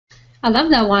I love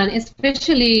that one,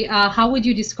 especially how would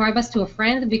you describe us to a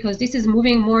friend? Because this is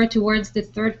moving more towards the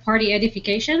third-party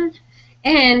edification,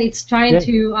 and it's trying Yeah,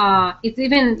 to, it's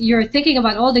even, you're thinking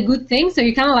about all the good things, so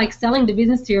you're kind of like selling the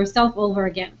business to yourself over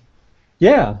again.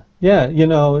 yeah, yeah.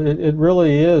 It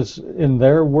really is. In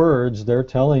their words, they're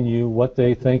telling you what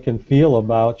they think and feel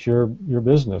about your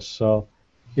business. So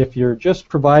if you're just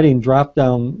providing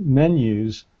drop-down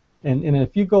menus, and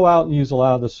if you go out and use a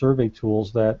lot of the survey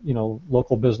tools that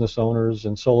local business owners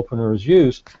and solopreneurs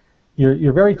use,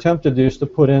 you're very tempted just to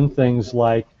put in things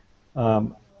like,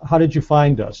 how did you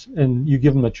find us? And you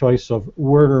give them a choice of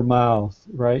word or mouth,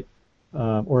 right?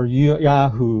 Or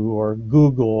Yahoo or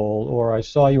Google, or I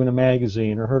saw you in a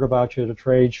magazine or heard about you at a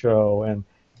trade show,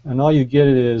 and all you get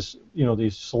is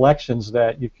these selections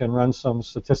that you can run some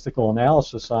statistical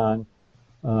analysis on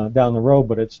down the road,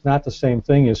 but it's not the same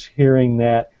thing as hearing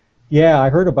that, yeah, I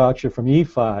heard about you from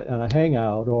EFOT and a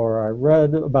Hangout, or I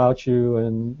read about you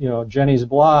in Jenny's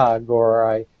blog, or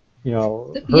I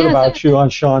heard Yes, about you on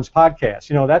Sean's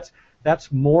podcast.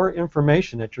 That's more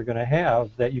information that you're going to have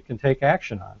that you can take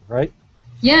action on, right?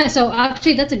 yeah, so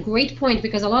actually that's a great point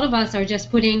because a lot of us are just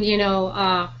putting,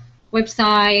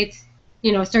 website,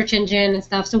 search engine and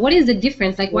stuff. So what is the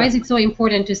difference? Like, why Yeah. is it so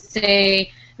important to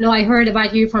say, no, I heard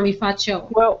about you from Ifat show?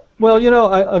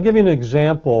 I'll give you an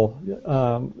example.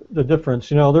 The difference.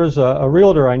 There's a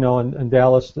realtor I know in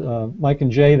Dallas, Mike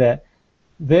and Jay, that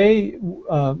they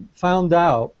found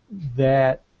out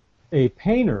that a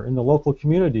painter in the local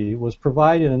community was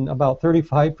providing about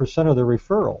 35% of the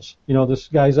referrals. This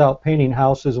guy's out painting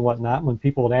houses and whatnot. And when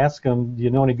people would ask him, "Do you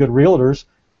know any good realtors?"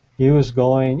 he was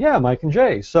going, "Yeah, Mike and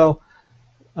Jay." So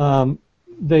um,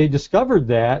 they discovered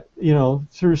that,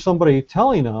 through somebody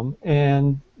telling them,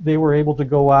 and they were able to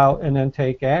go out and then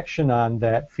take action on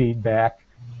that feedback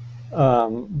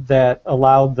that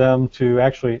allowed them to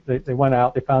actually, they went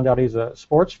out, they found out he's a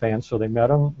sports fan, so they met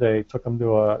him, they took him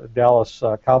to a Dallas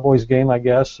Cowboys game, I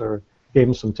guess, or gave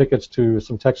him some tickets to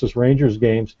some Texas Rangers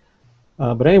games.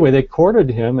 But anyway, they courted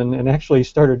him and actually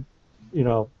started,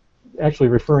 actually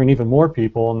referring even more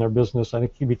people in their business. I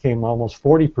think he became almost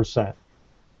 40%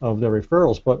 of their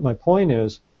referrals. But my point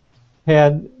is,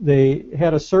 had they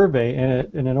had a survey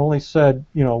and it only said,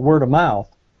 word of mouth,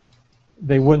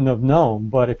 they wouldn't have known.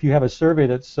 But if you have a survey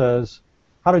that says,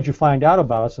 how did you find out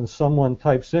about us? And someone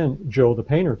types in, Joe the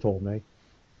painter told me.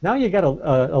 Now you got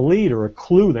a lead or a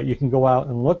clue that you can go out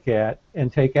and look at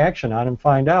and take action on and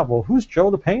find out, well, who's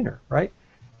Joe the painter, right?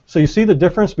 So you see the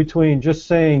difference between just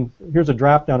saying, here's a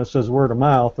drop down that says word of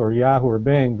mouth or Yahoo or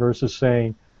Bing versus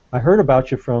saying, I heard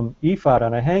about you from EFOT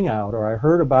on a Hangout, or I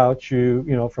heard about you,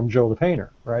 from Joe the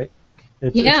painter, right?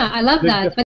 It's Yeah, I a love big that. difference.